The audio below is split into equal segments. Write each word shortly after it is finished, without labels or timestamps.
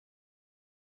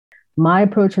My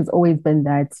approach has always been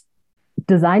that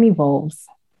design evolves.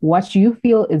 What you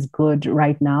feel is good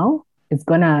right now is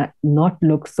gonna not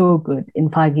look so good in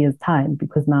 5 years' time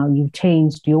because now you've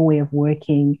changed your way of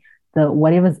working. The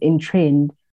whatever's in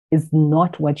trend is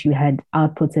not what you had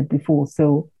outputted before.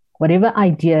 So whatever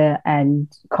idea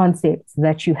and concepts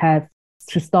that you have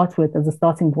to start with as a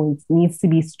starting point needs to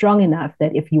be strong enough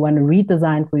that if you want to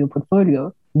redesign for your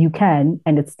portfolio, you can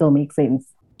and it still makes sense.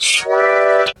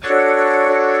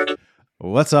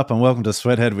 What's up, and welcome to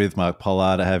Sweathead with Mark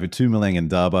Pollard. I have Itumeleng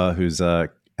Ndaba, who's an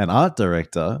art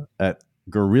director at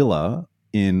Gorilla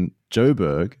in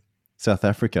Joburg, South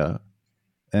Africa.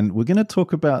 And we're going to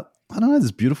talk about, I don't know, this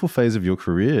beautiful phase of your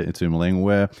career, Itumeleng,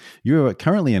 where you're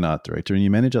currently an art director and you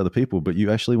manage other people, but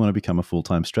you actually want to become a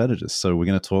full-time strategist. So we're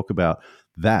going to talk about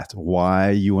that,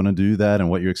 why you want to do that, and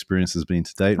what your experience has been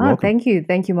to date. Oh, Welcome. thank you.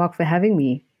 Thank you, Mark, for having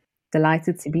me.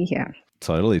 Delighted to be here.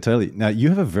 Totally. Now, you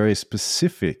have a very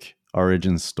specific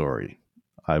origin story,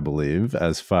 I believe,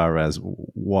 as far as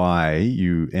why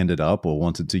you ended up or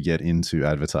wanted to get into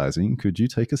advertising. Could you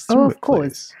take us through Of it, course.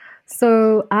 please?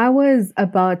 So I was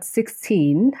about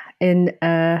 16 in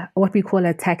what we call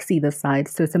a taxi this side.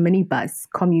 So it's a minibus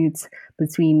commute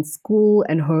between school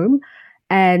and home.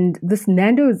 And this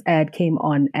Nando's ad came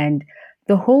on, and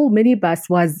the whole minibus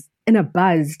was in a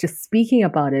buzz just speaking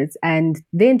about it. And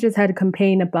then just had a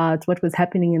campaign about what was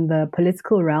happening in the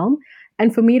political realm.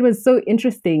 And for me, it was so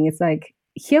interesting. It's like,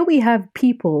 here we have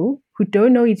people who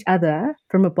don't know each other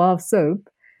from a bar of soap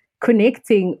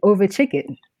connecting over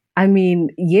chicken. I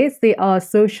mean, yes, there are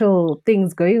social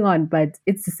things going on, but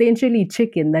it's essentially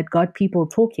chicken that got people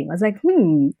talking. I was like,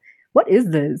 what is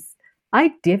this?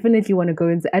 I definitely want to go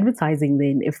into advertising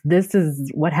then. If this is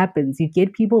what happens, you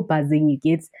get people buzzing, you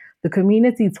get the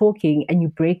community talking, and you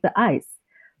break the ice.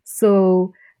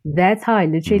 So that's how I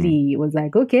literally was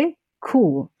like, okay,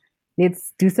 cool.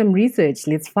 Let's do some research.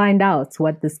 Let's find out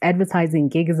what this advertising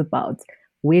gig is about.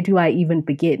 Where do I even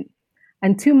begin?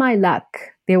 And to my luck,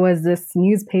 there was this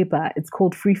newspaper. It's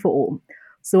called Free for All.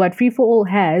 So, what Free for All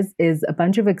has is a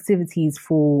bunch of activities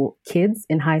for kids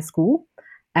in high school.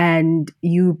 And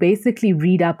you basically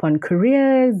read up on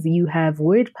careers, you have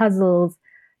word puzzles.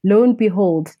 Lo and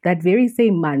behold, that very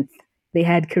same month, they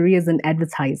had careers in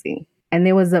advertising. And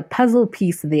there was a puzzle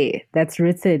piece there that's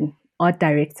written art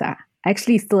director. I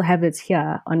actually still have it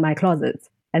here on my closet.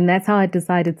 And that's how I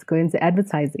decided to go into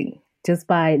advertising, just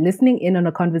by listening in on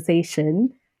a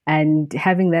conversation and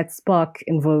having that spark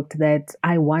invoked that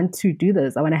I want to do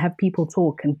this. I want to have people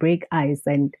talk and break ice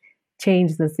and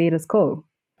change the status quo.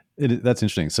 That's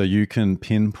interesting. So you can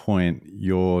pinpoint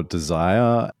your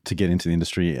desire to get into the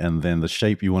industry and then the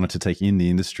shape you wanted to take in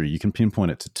the industry. You can pinpoint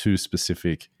it to two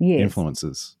specific Yes.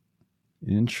 influences.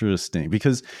 Interesting,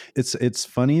 because it's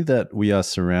funny that we are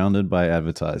surrounded by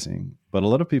advertising, but a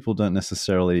lot of people don't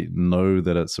necessarily know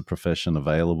that it's a profession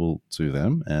available to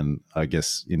them. And I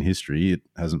guess in history, it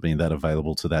hasn't been that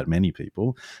available to that many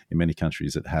people. In many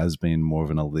countries, it has been more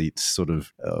of an elite sort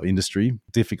of industry,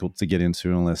 difficult to get into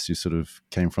unless you sort of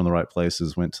came from the right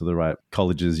places, went to the right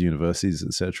colleges, universities,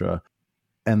 etc.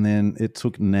 And then it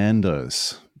took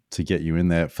Nando's to get you in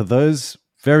there. For those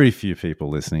very few people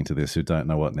listening to this who don't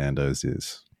know what Nando's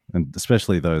is, and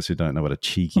especially those who don't know what a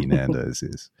cheeky Nando's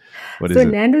is. What So is it?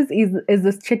 Nando's is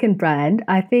this chicken brand.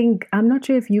 I think I'm not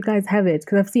sure if you guys have it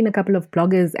because I've seen a couple of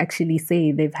bloggers actually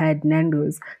say they've had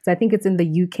Nando's. So I think it's in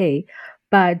the UK,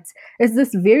 but it's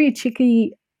this very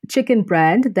cheeky chicken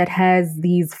brand that has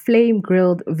these flame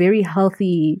grilled, very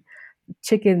healthy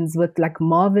chickens with like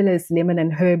marvelous lemon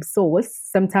and herb sauce,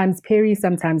 sometimes peri,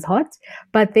 sometimes hot.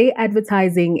 But their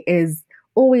advertising is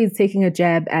always taking a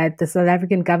jab at the South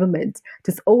African government,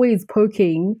 just always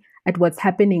poking at what's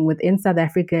happening within South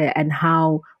Africa and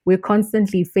how we're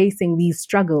constantly facing these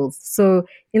struggles. So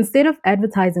instead of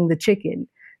advertising the chicken,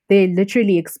 they're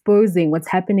literally exposing what's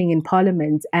happening in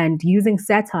parliament and using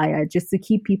satire just to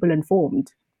keep people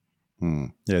informed. Yeah,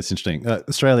 it's interesting.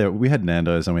 Australia, we had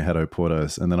Nando's and we had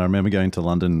Oporto's. And then I remember going to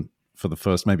London for the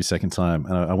first, maybe second time.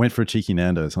 And I went for a cheeky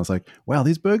Nando's. And I was like, wow,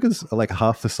 these burgers are like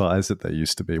half the size that they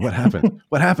used to be. What happened?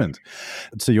 What happened?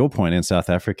 To your point, in South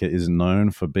Africa is known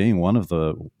for being one of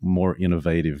the more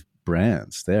innovative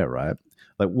brands there, right?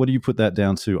 Like, what do you put that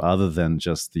down to other than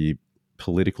just the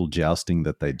political jousting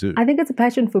that they do? I think it's a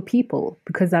passion for people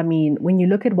because, I mean, when you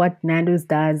look at what Nando's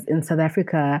does in South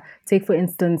Africa, take for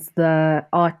instance the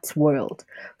art world.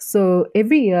 So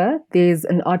every year there's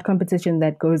an art competition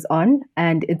that goes on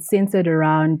and it's centered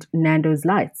around Nando's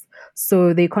lights.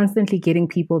 So they're constantly getting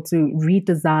people to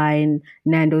redesign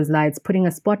Nando's lights, putting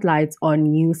a spotlight on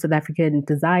new South African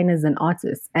designers and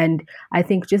artists. And I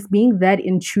think just being that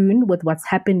in tune with what's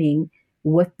happening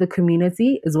with the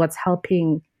community is what's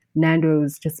helping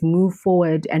Nando's just move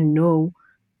forward and know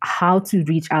how to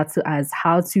reach out to us,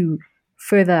 how to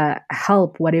further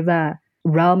help whatever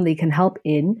realm they can help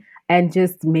in, and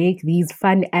just make these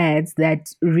fun ads that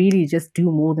really just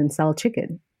do more than sell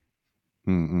chicken.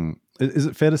 Mm-mm. Is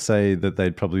it fair to say that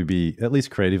they'd probably be, at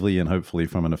least creatively and hopefully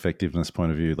from an effectiveness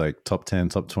point of view, like top 10,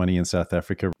 top 20 in South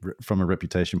Africa from a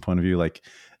reputation point of view? Like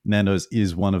Nando's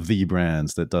is one of the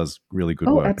brands that does really good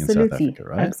Oh, work in South absolutely. Africa,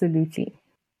 right? Absolutely.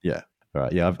 Yeah. All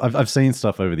right. Yeah. I've seen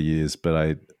stuff over the years, but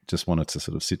I just wanted to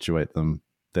sort of situate them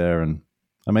there. And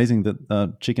amazing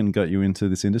that chicken got you into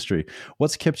this industry.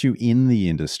 What's kept you in the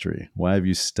industry? Why have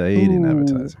you stayed in Ooh.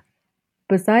 advertising?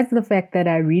 Besides the fact that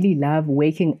I really love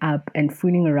waking up and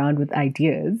fooling around with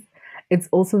ideas, it's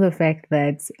also the fact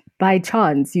that by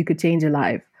chance you could change a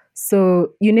life.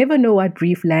 So you never know what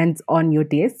brief lands on your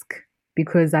desk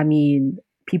because, I mean,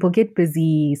 people get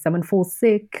busy, someone falls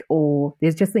sick, or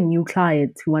there's just a new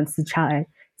client who wants to try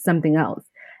something else.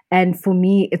 And for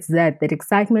me, it's that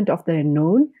excitement of the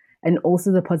unknown and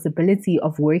also the possibility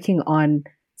of working on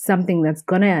something that's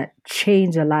gonna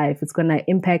change a life. It's gonna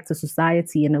impact a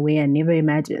society in a way I never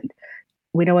imagined.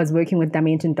 When I was working with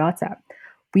Dimension Data,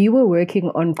 we were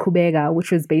working on Kubega,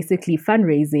 which was basically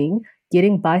fundraising,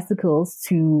 getting bicycles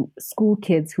to school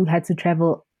kids who had to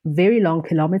travel very long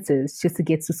kilometers just to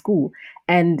get to school.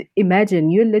 And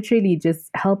imagine you're literally just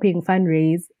helping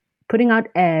fundraise, putting out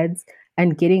ads,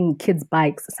 and getting kids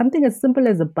bikes. Something as simple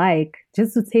as a bike,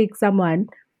 just to take someone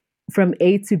from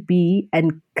A to B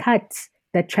and cut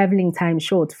that traveling time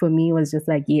short for me was just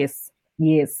like, yes,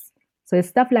 yes. So it's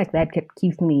stuff like that kept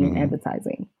keeps me in Mm.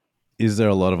 advertising. Is there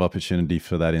a lot of opportunity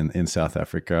for that in South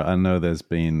Africa? I know there's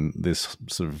been this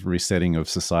sort of resetting of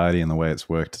society and the way it's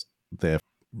worked there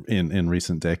in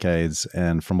recent decades.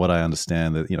 And from what I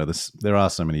understand, that there are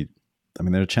so many. I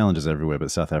mean, there are challenges everywhere,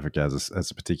 but South Africa has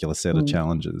a particular set of Mm,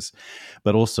 challenges.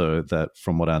 But also that,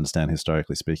 from what I understand,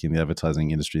 historically speaking, the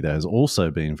advertising industry there has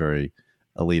also been very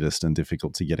elitist and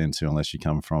difficult to get into unless you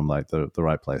come from like the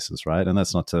right places, right? And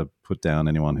that's not to put down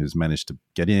anyone who's managed to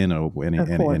get in or any of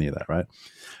any, course. any of that, right?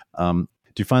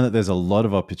 Do you find that there's a lot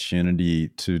of opportunity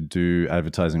to do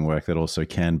advertising work that also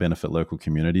can benefit local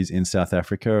communities in South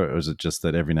Africa, or is it just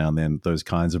that every now and then those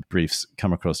kinds of briefs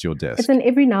come across your It's desk? an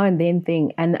every now and then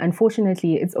thing. And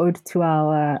unfortunately, it's owed to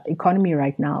our economy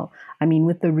right now. I mean,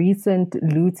 with the recent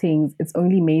lootings, it's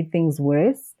only made things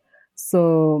worse.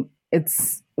 So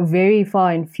it's very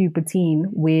far and few between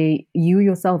where you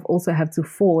yourself also have to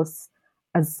force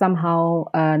as somehow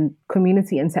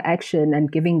community interaction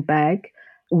and giving back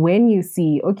when you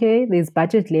see, okay, there's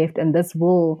budget left and this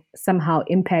will somehow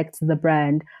impact the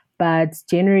brand. But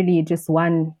generally, just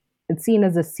one, it's seen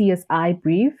as a CSI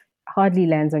brief hardly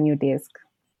lands on your desk.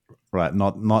 Right,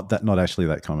 not actually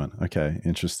that common. Okay,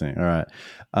 interesting. All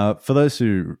right. For those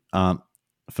who aren't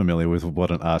familiar with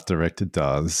what an art director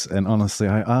does, and honestly,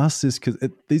 I ask this because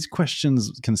these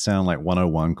questions can sound like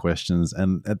 101 questions,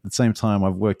 and at the same time,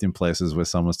 I've worked in places where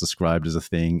someone's described as a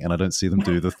thing, and I don't see them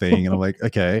do the thing, and I'm like,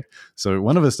 okay, so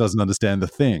one of us doesn't understand the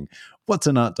thing. What's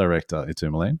an art director,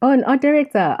 Itumelane? Oh, an art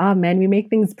director. Oh man, we make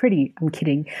things pretty. I'm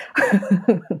kidding.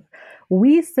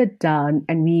 We sit down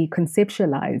and we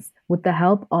conceptualize with the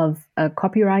help of a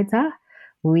copywriter.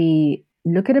 We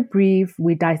look at a brief,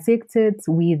 we dissect it,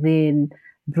 we then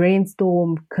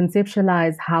brainstorm,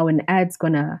 conceptualize how an ad's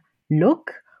gonna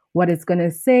look, what it's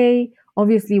gonna say.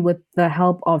 Obviously, with the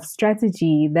help of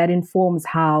strategy, that informs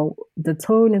how the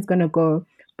tone is gonna go.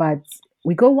 But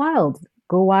we go wild,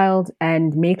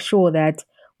 and make sure that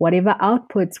whatever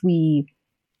output we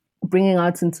bringing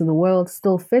out into the world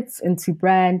still fits into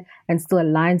brand and still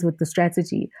aligns with the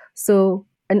strategy. So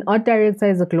an art director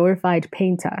is a glorified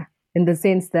painter in the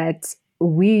sense that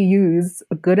we use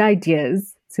good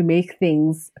ideas to make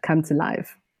things come to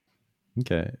life.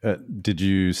 Okay. Did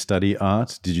you study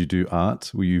art? Did you do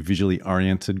art? Were you visually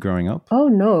oriented growing up? Oh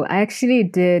no, I actually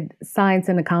did science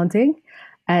and accounting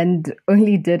and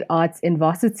only did arts in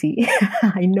varsity.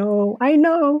 I know.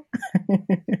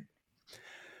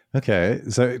 Okay,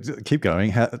 so keep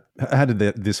going. How did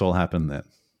this all happen then,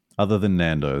 other than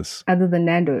Nando's? Other than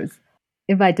Nando's.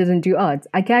 If I didn't do art,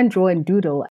 I can draw and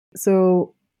doodle.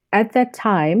 So at that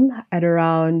time, at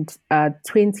around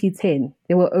 2010,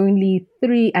 there were only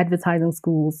three advertising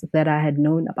schools that I had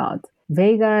known about: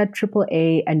 Vega,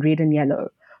 AAA, and Red and Yellow.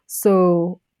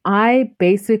 So I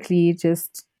basically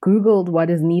just Googled what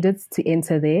is needed to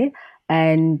enter there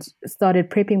and started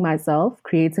prepping myself,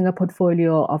 creating a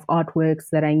portfolio of artworks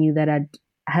that I knew that I'd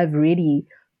have ready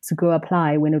to go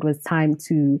apply when it was time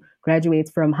to graduate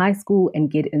from high school and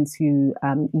get into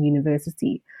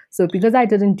university. So because I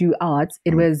didn't do art,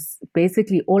 it was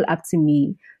basically all up to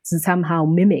me to somehow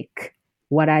mimic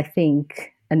what I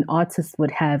think an artist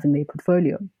would have in their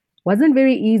portfolio. Wasn't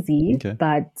very easy, Okay.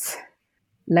 but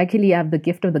luckily I have the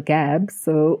gift of the gab,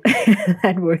 so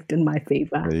that worked in my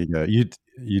favor. There you go.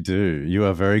 You do. You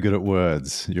are very good at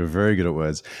words. You're very good at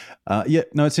words. Yeah,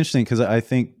 no, it's interesting because I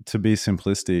think, to be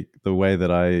simplistic, the way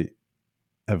that I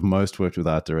have most worked with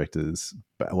art directors,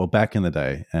 well, back in the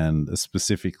day, and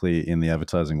specifically in the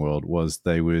advertising world, was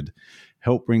they would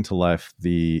help bring to life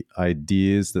the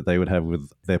ideas that they would have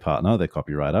with their partner, their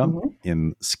copywriter,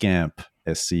 in SCAMP,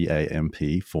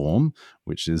 SCAMP form,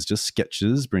 which is just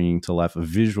sketches bringing to life a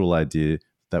visual idea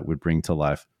that would bring to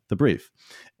life the brief.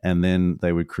 And then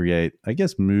they would create, I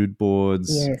guess, mood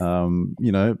boards, Yes.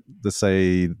 To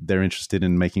say they're interested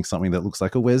in making something that looks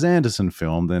like a Wes Anderson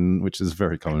film, then, which is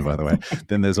very common, by the way.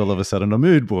 Then there's all of a sudden a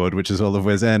mood board, which is all of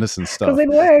Wes Anderson stuff. Because it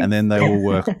works. And then they will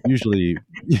work usually,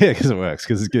 because it works,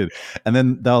 because it's good. And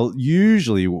then they'll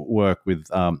usually work with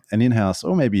an in-house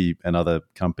or maybe another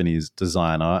company's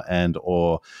designer and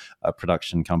or a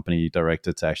production company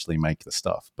director to actually make the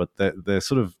stuff. But they're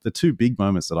sort of the two big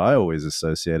moments that I always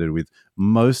associated with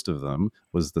most of them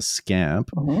was the SCAMP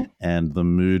and the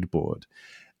mood board.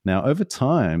 Now, over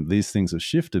time, these things have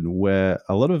shifted where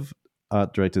a lot of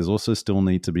art directors also still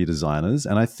need to be designers.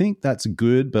 And I think that's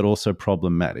good, but also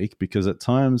problematic, because at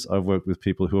times I've worked with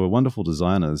people who are wonderful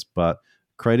designers, but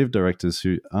creative directors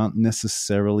who aren't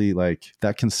necessarily like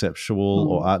that conceptual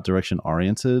or art direction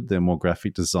oriented. They're more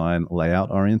graphic design,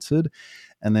 layout oriented.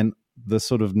 And then the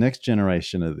sort of next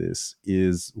generation of this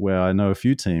is where I know a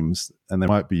few teams, and there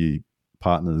might be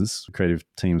partners, creative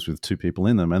teams with two people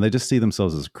in them, and they just see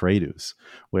themselves as creatives,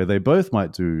 where they both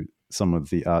might do some of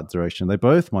the art direction, they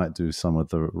both might do some of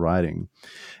the writing.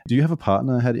 Do you have a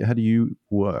partner? How do you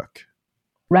work?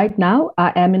 Right now,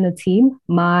 I am in a team.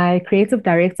 My creative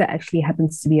director actually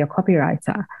happens to be a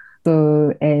copywriter.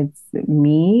 So it's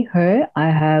me, her. I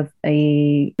have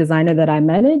a designer that I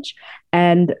manage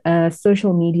and a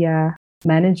social media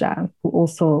manager who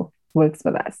also works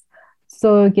with us.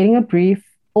 So getting a brief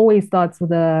always starts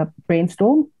with a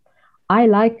brainstorm. I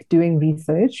like doing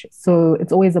research, so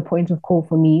it's always a point of call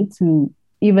for me to,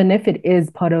 even if it is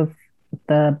part of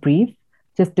the brief,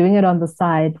 just doing it on the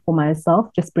side for myself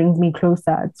just brings me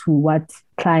closer to what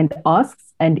client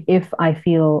asks. And if I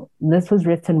feel this was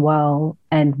written well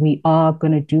and we are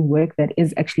going to do work that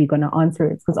is actually going to answer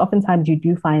it, because oftentimes you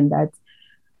do find that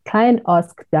client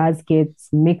ask does get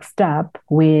mixed up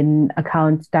when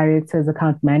account directors,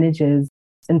 account managers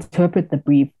interpret the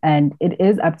brief. And it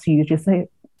is up to you just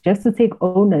to take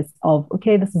onus of,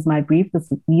 okay, this is my brief,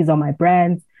 these are my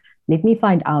brands. Let me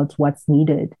find out what's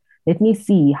needed. Let me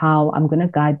see how I'm going to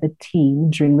guide the team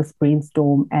during this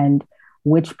brainstorm and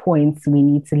which points we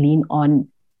need to lean on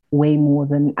way more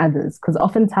than others. Because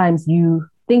oftentimes you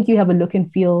think you have a look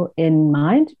and feel in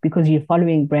mind because you're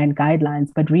following brand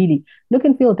guidelines, but really look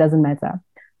and feel doesn't matter.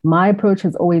 My approach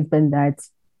has always been that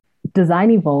design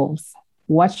evolves.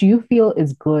 What you feel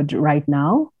is good right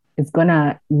now is going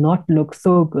to not look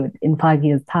so good in 5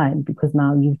 years' time because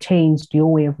now you've changed your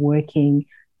way of working.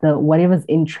 Whatever's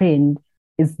in trend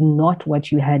is not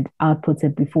what you had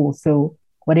outputted before. So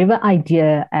whatever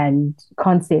idea and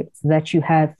concept that you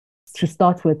have to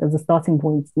start with as a starting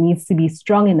point needs to be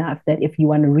strong enough that if you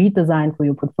want to redesign for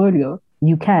your portfolio,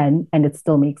 you can, and it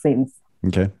still makes sense.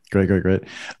 Okay, great.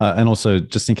 And also,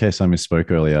 just in case I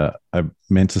misspoke earlier, I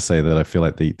meant to say that I feel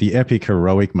like the epic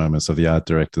heroic moments of the art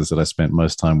directors that I spent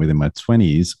most time with in my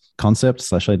 20s,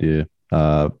 concept/idea,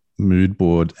 mood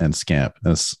board, and SCAMP.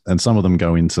 And some of them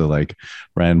go into like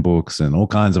brand books and all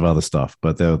kinds of other stuff.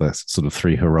 But they're the sort of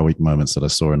three heroic moments that I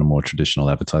saw in a more traditional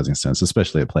advertising sense,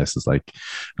 especially at places like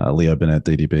Leo Burnett,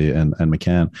 DDB, and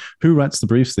McCann. Who writes the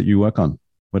briefs that you work on?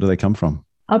 Where do they come from?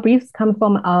 Our briefs come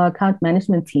from our account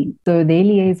management team. So they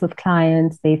liaise with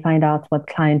clients, they find out what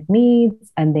client needs,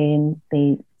 and then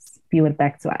they spew it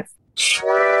back to us.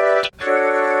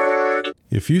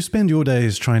 If you spend your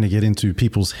days trying to get into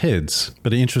people's heads,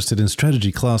 but are interested in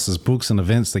strategy classes, books, and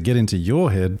events that get into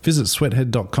your head, visit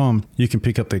sweathead.com. You can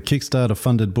pick up their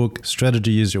Kickstarter-funded book,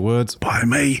 Strategy Is Your Words, by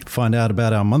me. Find out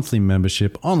about our monthly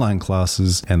membership, online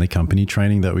classes, and the company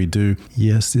training that we do.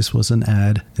 Yes, this was an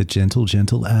ad, a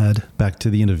gentle ad. Back to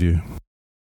the interview.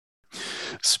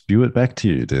 Spew it back to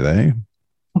you, do they?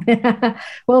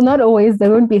 Well, not always. They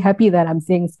won't be happy that I'm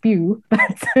saying spew.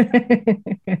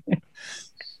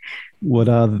 What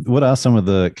are some of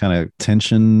the kind of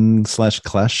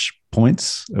tension/clash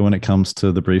points when it comes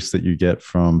to the briefs that you get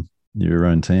from your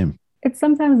own team? It's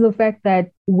sometimes the fact that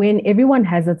when everyone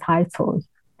has a title,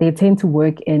 they tend to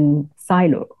work in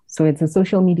silos. So it's a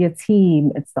social media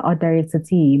team, it's the art director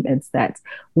team, it's that.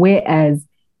 Whereas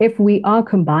if we are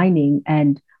combining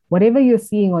and whatever you're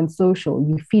seeing on social,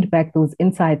 you feed back those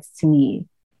insights to me,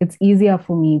 it's easier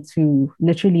for me to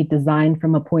literally design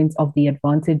from a point of the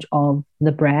advantage of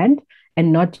the brand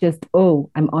and not just,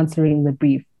 oh, I'm answering the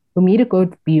brief. For me to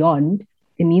go beyond,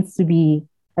 it needs to be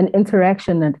an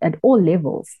interaction at all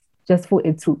levels, just for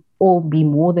it to all be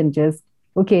more than just,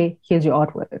 okay, here's your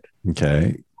artwork.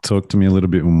 Okay. Talk to me a little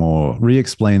bit more.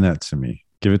 Re-explain that to me.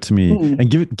 Give it to me and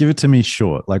give it to me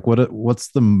short. Like what's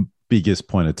the biggest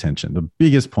point of tension, the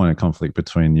biggest point of conflict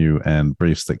between you and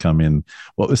briefs that come in?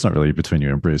 Well, it's not really between you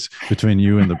and briefs, between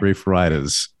you and the brief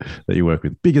writers that you work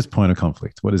with. Biggest point of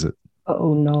conflict. What is it?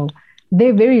 Oh no.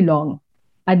 They're very long.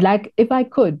 If I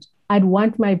could, I'd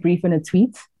want my brief in a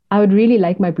tweet. I would really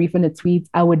like my brief in a tweet.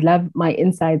 I would love my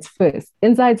insights first.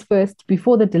 Insights first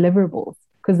before the deliverables,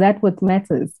 because that's what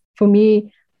matters. For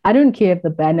me, I don't care if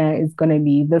the banner is going to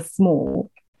be this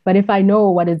small, but if I know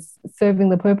what it's serving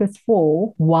the purpose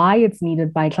for, why it's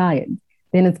needed by clients,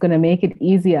 then it's going to make it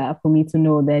easier for me to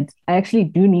know that I actually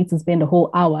do need to spend a whole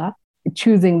hour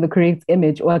choosing the correct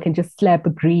image, or I can just slap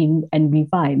a green and be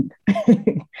fine.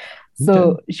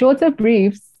 So shorter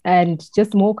briefs and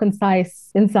just more concise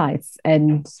insights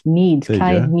and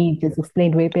client need is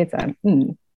explained way better.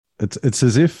 It's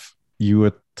as if you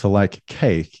were to like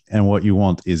cake and what you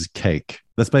want is cake.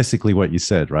 That's basically what you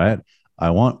said, right? I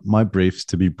want my briefs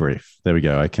to be brief. There we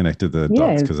go. I connected the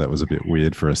dots because that was a bit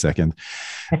weird for a second.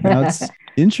 Now, it's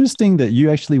interesting that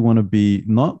you actually want to be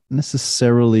not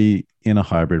necessarily in a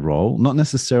hybrid role, not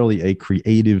necessarily a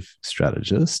creative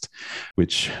strategist,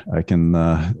 which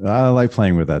I like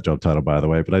playing with that job title, by the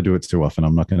way, but I do it too often.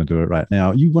 I'm not going to do it right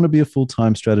now. You want to be a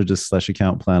full-time strategist /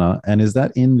 account planner. And is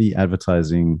that in the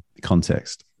advertising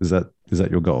context? Is that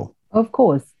your goal? Of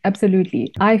course,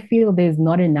 absolutely. I feel there's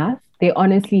not enough. There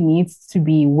honestly needs to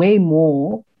be way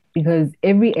more, because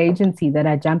every agency that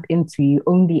I jump into, you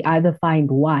only either find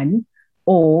one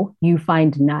or you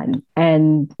find none.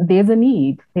 And there's a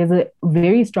need. There's a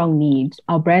very strong need.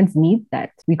 Our brands need that.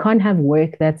 We can't have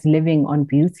work that's living on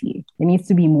beauty. It needs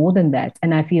to be more than that.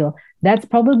 And I feel that's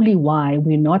probably why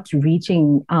we're not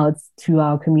reaching out to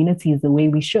our communities the way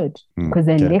we should, because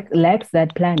there lacks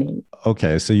that planning.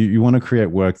 Okay, so you want to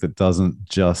create work that doesn't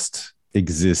just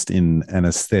exist in an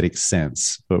aesthetic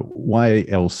sense, but why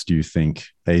else do you think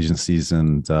agencies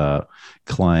and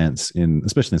clients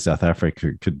especially in South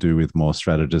Africa, could do with more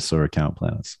strategists or account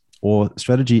planners, or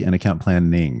strategy and account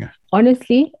planning?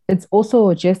 Honestly, it's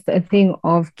also just a thing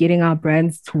of getting our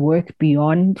brands to work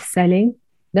beyond selling.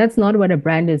 That's not what a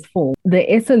brand is for. The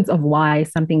essence of why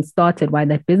something started, why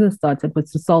that business started,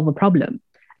 was to solve a problem.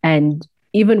 And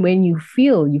even when you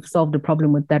feel you've solved a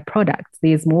problem with that product,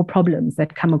 there's more problems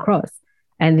that come across.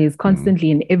 And there's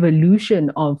constantly an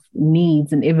evolution of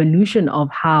needs, an evolution of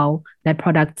how that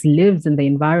product lives in the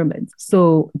environment.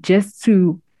 So just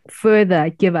to further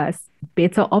give us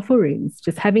better offerings,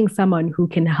 just having someone who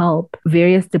can help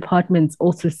various departments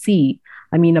also see.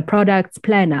 I mean, a product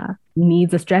planner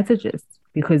needs a strategist,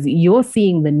 because you're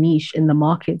seeing the niche in the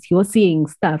market. You're seeing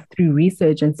stuff through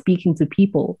research and speaking to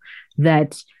people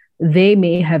that they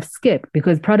may have skipped,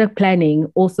 because product planning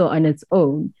also on its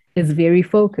own is very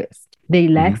focused. They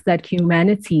lack that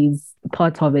humanities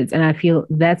part of it. And I feel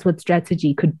that's what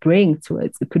strategy could bring to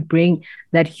it. It could bring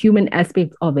that human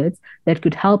aspect of it that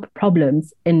could help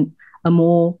problems in a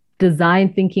more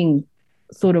design thinking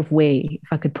sort of way,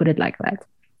 if I could put it like that.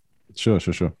 Sure.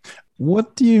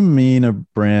 What do you mean a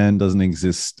brand doesn't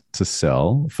exist to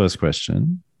sell? First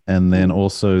question. And then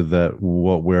also that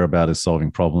what we're about is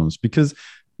solving problems, because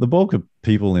the bulk of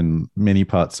people in many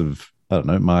parts of,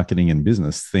 marketing and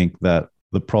business think that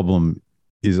the problem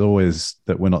is always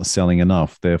that we're not selling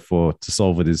enough. Therefore, to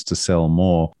solve it is to sell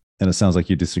more. And it sounds like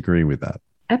you disagree with that.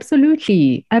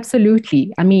 Absolutely.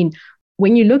 I mean,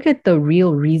 when you look at the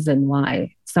real reason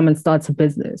why someone starts a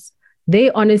business, they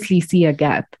honestly see a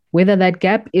gap, whether that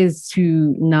gap is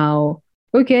to now,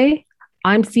 okay,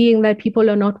 I'm seeing that people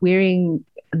are not wearing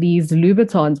these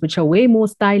Louboutins, which are way more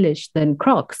stylish than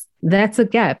Crocs. That's a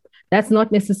gap. That's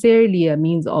not necessarily a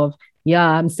means of,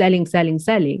 I'm selling.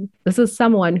 This is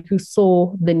someone who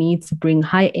saw the need to bring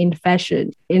high-end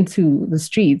fashion into the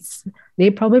streets. They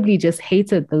probably just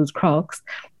hated those Crocs,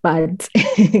 but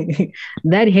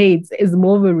that hate is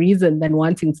more of a reason than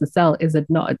wanting to sell, is it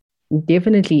not? It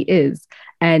definitely is.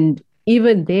 And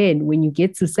even then, when you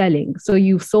get to selling, so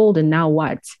you've sold and now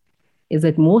what? Is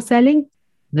it more selling?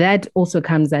 That also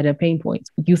comes at a pain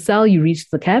point. You sell, you reach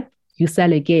the cap, you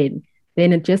sell again.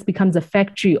 Then it just becomes a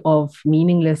factory of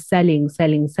meaningless selling,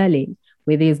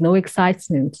 where there's no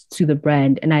excitement to the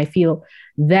brand. And I feel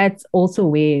that's also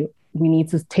where we need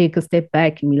to take a step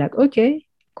back and be like, okay,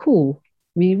 cool.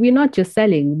 We're not just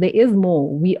selling, there is more.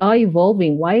 We are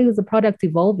evolving. Why is the product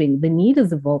evolving? The need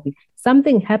is evolving.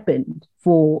 Something happened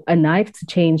for a knife to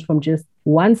change from just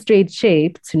one straight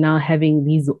shape to now having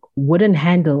these wooden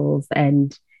handles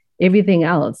and everything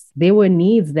else. There were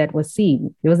needs that were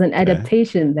seen. There was an Okay.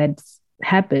 adaptation that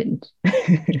happened.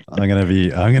 I'm gonna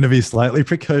be slightly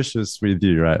precocious with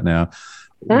you right now.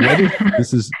 What if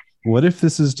this is what if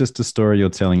this is just a story you're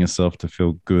telling yourself to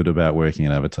feel good about working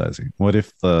in advertising? What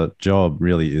if the job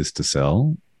really is to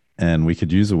sell? And we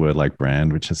could use a word like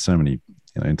brand, which has so many,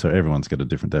 everyone's got a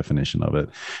different definition of it.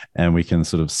 And we can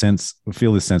sort of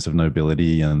feel this sense of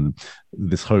nobility and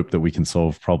this hope that we can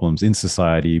solve problems in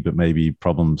society, but maybe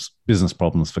business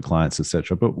problems for clients,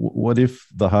 etc. But what if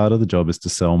the heart of the job is to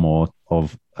sell more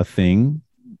of a thing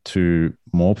to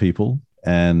more people,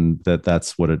 and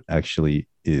that's what it actually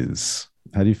is?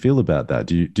 How do you feel about that?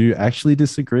 Do you actually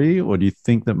disagree, or do you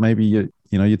think that maybe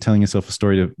you're telling yourself a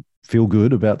story to feel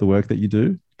good about the work that you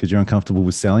do because you're uncomfortable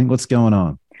with selling? What's going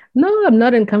on? No, I'm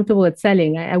not uncomfortable with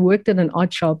selling. I worked at an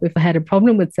art shop. If I had a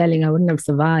problem with selling, I wouldn't have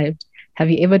survived. Have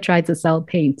you ever tried to sell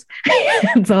paint?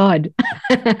 It's hard.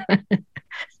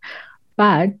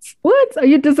 But what? Are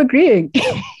you disagreeing?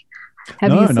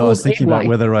 Have you No, I was sold thinking egg about white?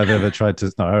 whether I've ever tried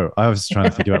to. No, I was trying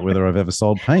to think about whether I've ever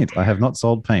sold paint. I have not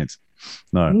sold paint.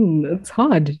 No. It's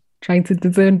hard trying to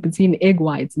discern between egg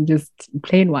whites and just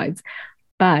plain whites.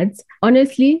 But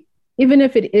honestly, even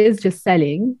if it is just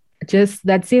selling, just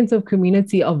that sense of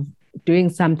community of doing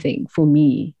something for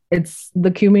me, it's the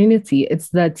community, it's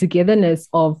the togetherness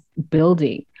of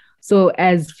building. So,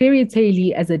 as fairy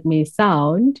tale as it may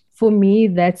sound, for me,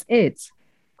 that's it.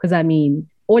 Because I mean,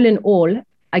 all in all,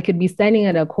 I could be standing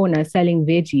at a corner selling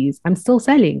veggies. I'm still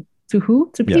selling to who?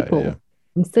 To Yeah, yeah, people.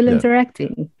 I'm still yeah.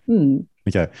 interacting. Hmm.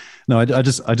 Okay. No, I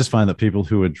just find that people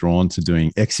who are drawn to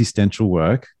doing existential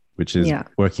work, which is Yeah.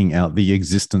 working out the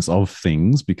existence of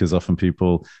things, because often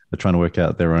people are trying to work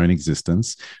out their own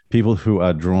existence. People who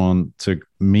are drawn to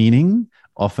meaning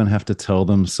often have to tell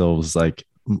themselves like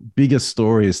bigger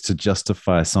stories to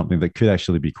justify something that could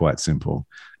actually be quite simple.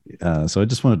 So I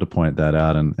just wanted to point that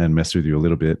out and mess with you a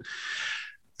little bit.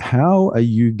 How are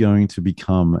you going to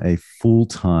become a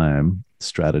full-time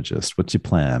strategist? What's your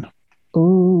plan?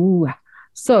 Ooh.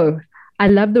 So I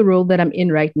love the role that I'm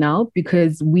in right now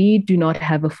because we do not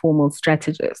have a formal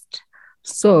strategist.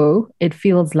 So it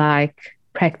feels like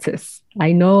practice.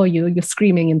 I know you're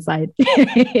screaming inside.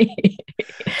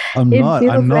 I'm It not. I'm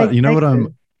feels not. like You know what practice.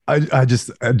 I'm. I'd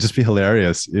just be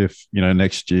hilarious if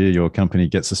next year your company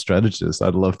gets a strategist.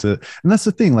 I'd love to. And that's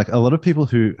the thing. Like a lot of people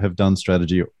who have done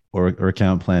strategy or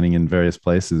account planning in various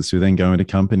places, who then go into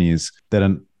companies that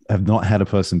have not had a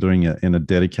person doing it in a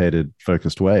dedicated,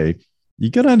 focused way. You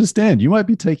got to understand, you might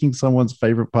be taking someone's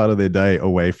favorite part of their day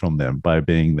away from them by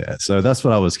being there. So that's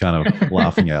what I was kind of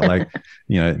laughing at. Like,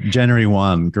 January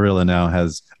 1, Gorilla now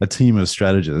has a team of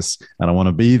strategists, and I want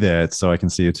to be there so I can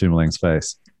see a Tumaling's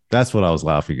face. That's what I was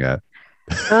laughing at.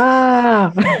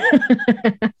 Ah,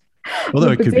 Although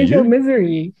the it could be potential you.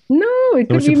 misery. No, it So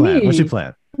could what's your be plan? What's your me.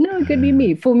 plan? No, it could be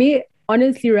me. For me,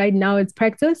 honestly, right now it's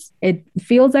practice. It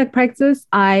feels like practice.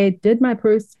 I did my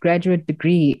postgraduate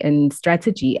degree in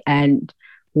strategy, and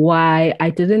why I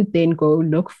didn't then go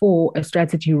look for a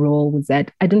strategy role was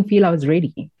that I didn't feel I was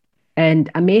ready. And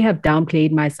I may have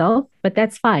downplayed myself, but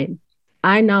that's fine.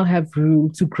 I now have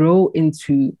room to grow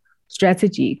into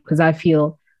strategy because I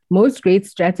feel most great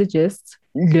strategists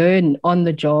learn on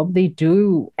the job. They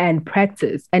do and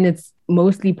practice, and it's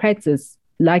mostly practice.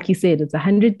 Like you said, it's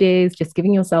 100 days, just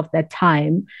giving yourself that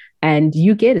time, and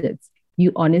you get it.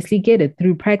 You honestly get it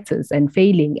through practice and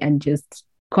failing and just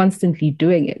constantly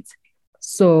doing it.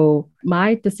 So,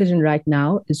 my decision right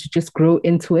now is to just grow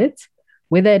into it,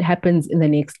 whether it happens in the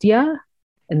next year,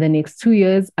 in the next 2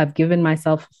 years. I've given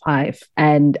myself five,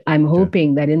 and I'm Okay.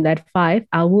 hoping that in that five,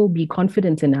 I will be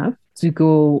confident enough to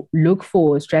go look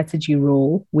for a strategy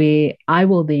role where I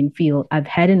will then feel I've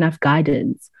had enough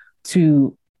guidance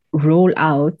to roll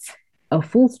out a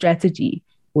full strategy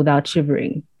without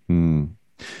shivering. Hmm.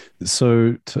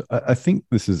 So I think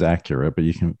this is accurate, but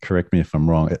you can correct me if I'm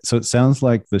wrong. So it sounds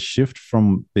like the shift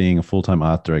from being a full-time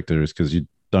art director is because you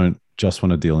don't just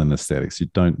want to deal in aesthetics. You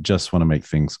don't just want to make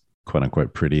things quote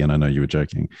unquote pretty. And I know you were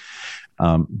joking,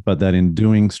 but that in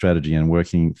doing strategy and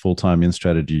working full-time in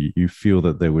strategy, you feel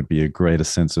that there would be a greater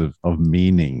sense of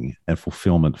meaning and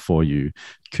fulfillment for you.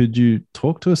 Could you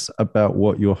talk to us about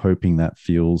what you're hoping that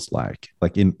feels like?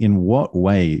 Like in what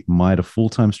way might a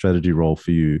full-time strategy role for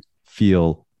you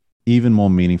feel even more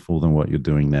meaningful than what you're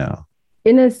doing now?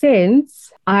 In a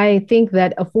sense, I think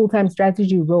that a full-time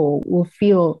strategy role will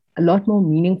feel a lot more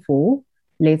meaningful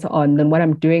later on than what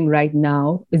I'm doing right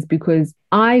now, is because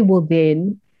I will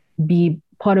then be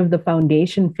part of the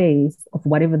foundation phase of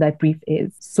whatever that brief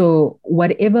is. So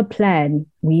whatever plan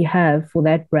we have for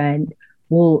that brand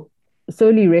will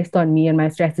solely rest on me and my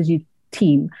strategy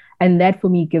team. And that for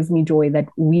me gives me joy that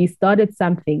we started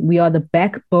something. We are the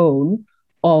backbone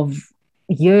of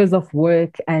years of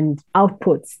work and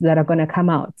outputs that are going to come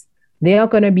out. There are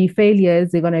going to be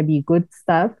failures, they're going to be good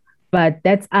stuff, but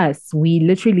that's us. We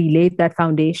literally laid that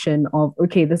foundation of,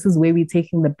 okay, this is where we're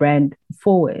taking the brand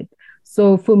forward.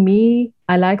 So for me,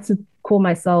 I like to call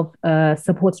myself a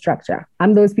support structure.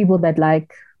 I'm those people that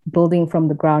like building from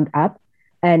the ground up,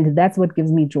 and that's what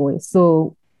gives me joy.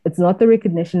 So it's not the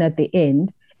recognition at the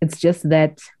end, it's just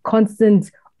that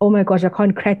constant, oh my gosh, I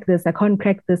can't crack this, I can't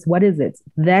crack this. What is it?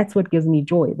 That's what gives me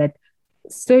joy. That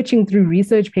searching through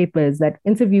research papers, that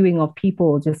interviewing of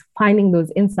people, just finding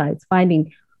those insights,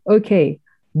 finding, okay,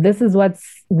 this is what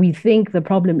we think the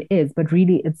problem is, but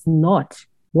really it's not.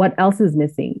 What else is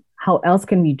missing? How else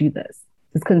can we do this?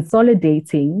 It's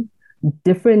consolidating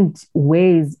different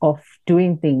ways of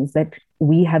doing things that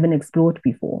we haven't explored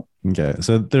before. Okay.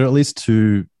 So there are at least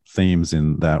two themes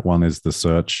in that. One is the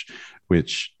search,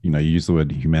 which, you used the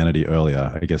word humanity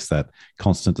earlier. I guess that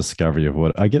constant discovery of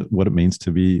what it means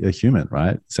to be a human,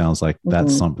 right? Sounds like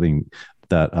that's something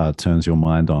that turns your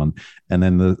mind on. And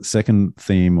then the second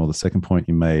theme, or the second point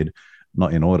you made,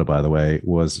 not in order, by the way,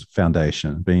 was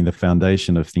foundation, being the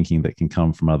foundation of thinking that can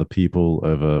come from other people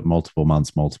over multiple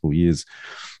months, multiple years.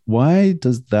 Why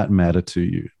does that matter to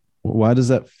you? Why does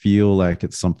that feel like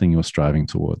it's something you're striving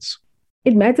towards?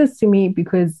 It matters to me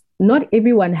because not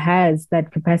everyone has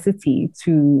that capacity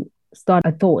to start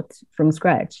a thought from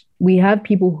scratch. We have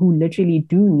people who literally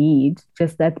do need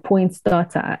just that point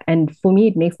starter. And for me,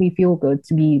 it makes me feel good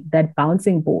to be that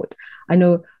bouncing board. I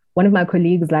know one of my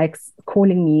colleagues likes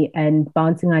calling me and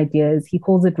bouncing ideas. He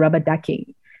calls it rubber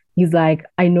ducking. He's like,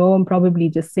 I know I'm probably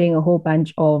just saying a whole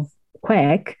bunch of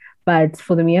quack, but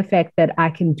for the mere fact that I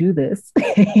can do this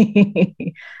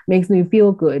makes me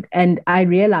feel good. And I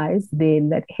realized then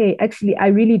that, hey, actually, I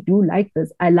really do like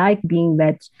this. I like being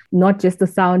that, not just a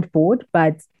soundboard,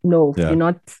 but no, you're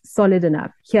not solid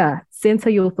enough. Here, center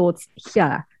your thoughts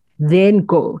here, then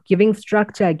go. Giving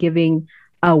structure, giving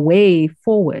a way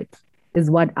forward is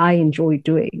what I enjoy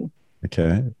doing.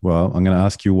 Okay. Well, I'm going to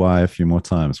ask you why a few more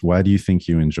times. Why do you think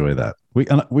you enjoy that?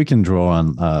 We can draw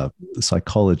on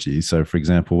psychology. So, for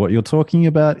example, what you're talking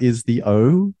about is the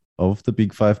O of the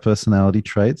big five personality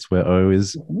traits, where O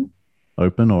is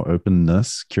open or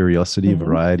openness, curiosity,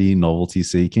 variety, novelty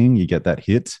seeking. You get that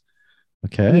hit.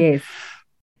 Okay. Yes.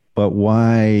 But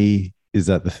why is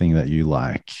that the thing that you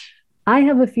like? I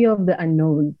have a fear of the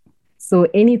unknown. So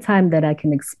anytime that I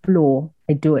can explore,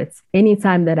 I do it.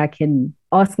 Anytime that I can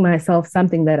ask myself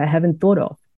something that I haven't thought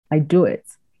of, I do it.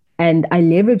 And I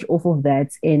leverage off of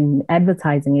that in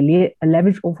advertising. I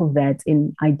leverage off of that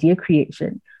in idea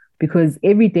creation, because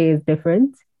every day is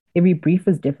different. Every brief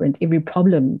is different. Every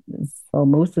problem is, well,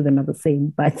 most of them are the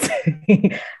same, but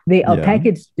they are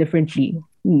packaged differently.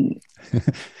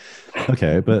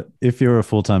 Okay, but if you're a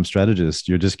full-time strategist,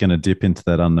 you're just going to dip into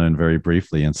that unknown very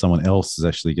briefly, and someone else is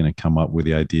actually going to come up with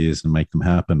the ideas and make them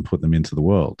happen, put them into the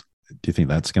world. Do you think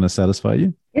that's going to satisfy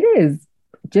you? It is.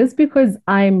 Just because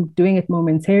I'm doing it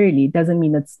momentarily doesn't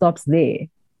mean it stops there.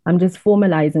 I'm just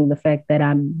formalizing the fact that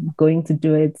I'm going to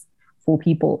do it for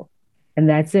people, and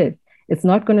that's it. It's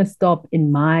not going to stop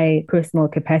in my personal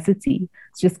capacity.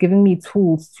 It's just giving me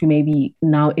tools to maybe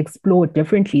now explore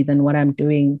differently than what I'm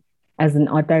doing as an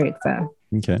art director.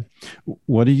 Okay.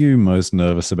 What are you most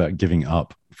nervous about giving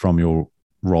up from your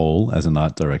role as an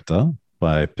art director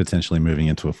by potentially moving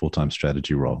into a full-time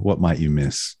strategy role? What might you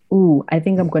miss? Ooh, I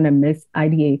think I'm going to miss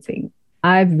ideating.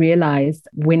 I've realized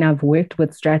when I've worked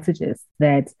with strategists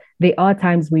that there are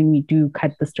times when we do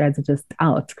cut the strategist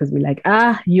out because we're like,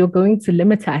 you're going to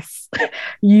limit us.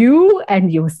 You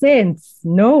and your sense.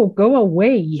 No, go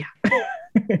away.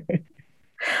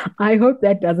 I hope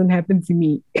that doesn't happen to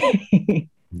me.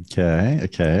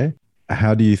 Okay.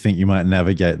 How do you think you might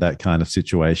navigate that kind of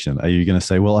situation? Are you going to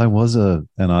say, well, I was an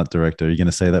art director? Are you going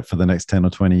to say that for the next 10 or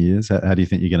 20 years? How do you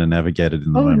think you're going to navigate it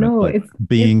in the moment? No, like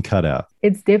being cut out.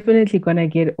 It's definitely going to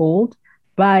get old,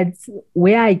 but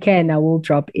where I can, I will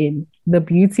drop in. The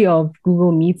beauty of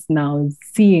Google Meets now is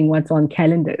seeing what's on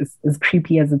calendars, as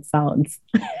creepy as it sounds.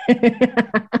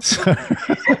 So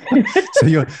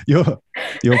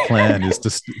your plan is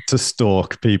to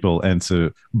stalk people and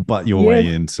to butt your way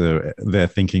into their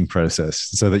thinking process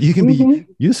so that you can be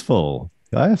useful.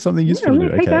 I have something useful to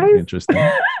do. Okay,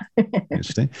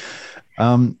 interesting.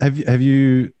 Have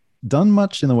you done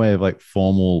much in the way of like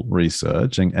formal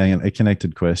research? And a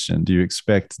connected question: do you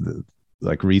expect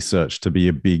like research to be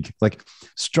a big, like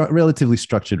relatively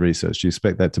structured research? Do you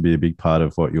expect that to be a big part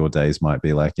of what your days might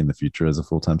be like in the future as a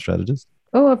full-time strategist?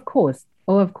 Oh, of course.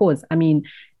 Oh, of course. I mean,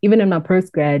 even in my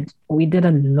postgrad, we did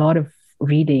a lot of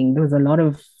reading. There was a lot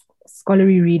of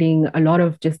scholarly reading, a lot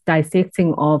of just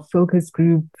dissecting of focus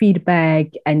group feedback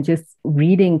and just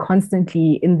reading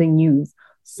constantly in the news.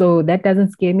 So that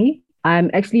doesn't scare me. I'm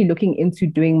actually looking into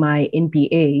doing my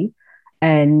NPA,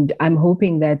 and I'm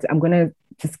hoping that I'm going to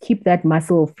just keep that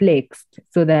muscle flexed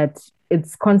so that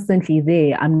it's constantly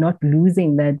there. I'm not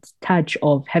losing that touch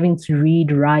of having to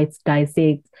read, write,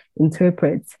 dissect,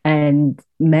 interpret, and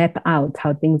map out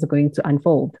how things are going to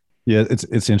unfold. Yeah, it's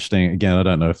interesting. Again, I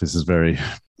don't know if this is very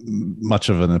much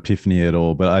of an epiphany at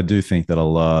all, but I do think that a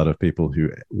lot of people who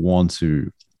want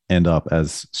to end up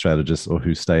as strategists or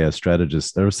who stay as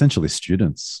strategists are essentially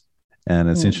students. And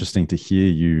it's interesting to hear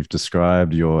you've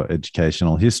described your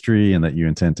educational history and that you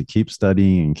intend to keep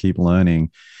studying and keep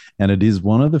learning. And it is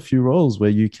one of the few roles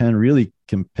where you can really,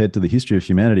 compared to the history of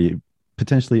humanity,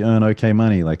 potentially earn okay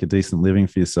money, like a decent living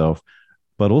for yourself,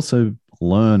 but also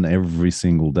learn every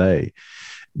single day.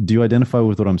 Do you identify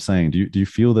with what I'm saying? Do you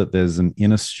feel that there's an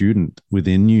inner student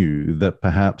within you that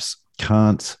perhaps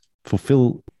can't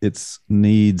fulfill its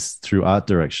needs through art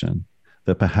direction,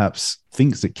 that perhaps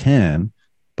thinks it can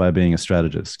by being a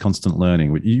strategist, constant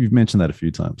learning? You've mentioned that a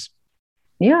few times.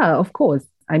 Yeah, of course.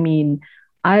 I mean,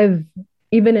 even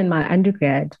in my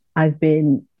undergrad, I've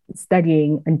been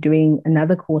studying and doing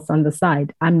another course on the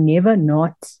side. I'm never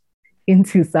not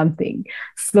into something.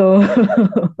 So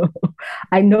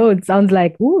I know it sounds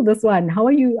like, ooh, this one, how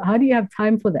do you have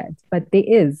time for that? But there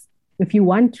is. If you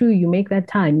want to, you make that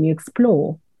time, you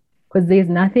explore. Because there's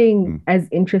nothing as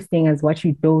interesting as what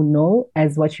you don't know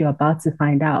as what you're about to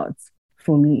find out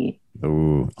for me.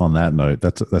 Ooh, on that note,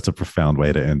 that's a profound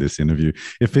way to end this interview.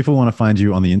 If people want to find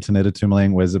you on the internet at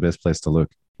Toomelang, where's the best place to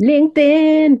look?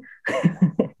 LinkedIn. You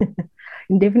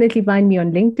can definitely find me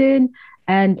on LinkedIn.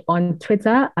 And on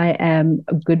Twitter, I am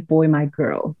a good boy, my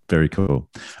girl. Very cool.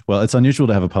 Well, it's unusual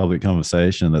to have a public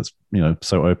conversation that's,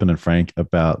 so open and frank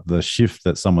about the shift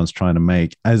that someone's trying to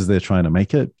make as they're trying to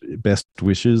make it. Best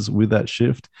wishes with that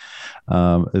shift.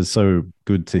 It's so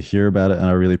good to hear about it. And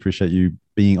I really appreciate you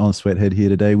being on Sweathead here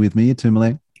today with me,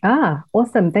 Toomelang.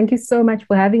 Awesome. Thank you so much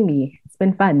for having me. It's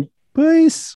been fun.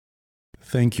 Peace.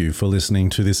 Thank you for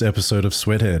listening to this episode of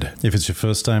Sweathead. If it's your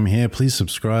first time here, please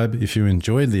subscribe. If you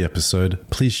enjoyed the episode,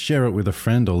 please share it with a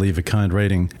friend or leave a kind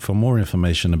rating. For more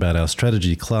information about our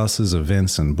strategy classes,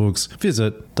 events, and books,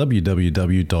 visit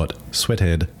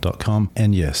www.sweathead.com.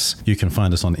 And yes, you can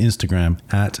find us on Instagram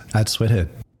at @sweathead.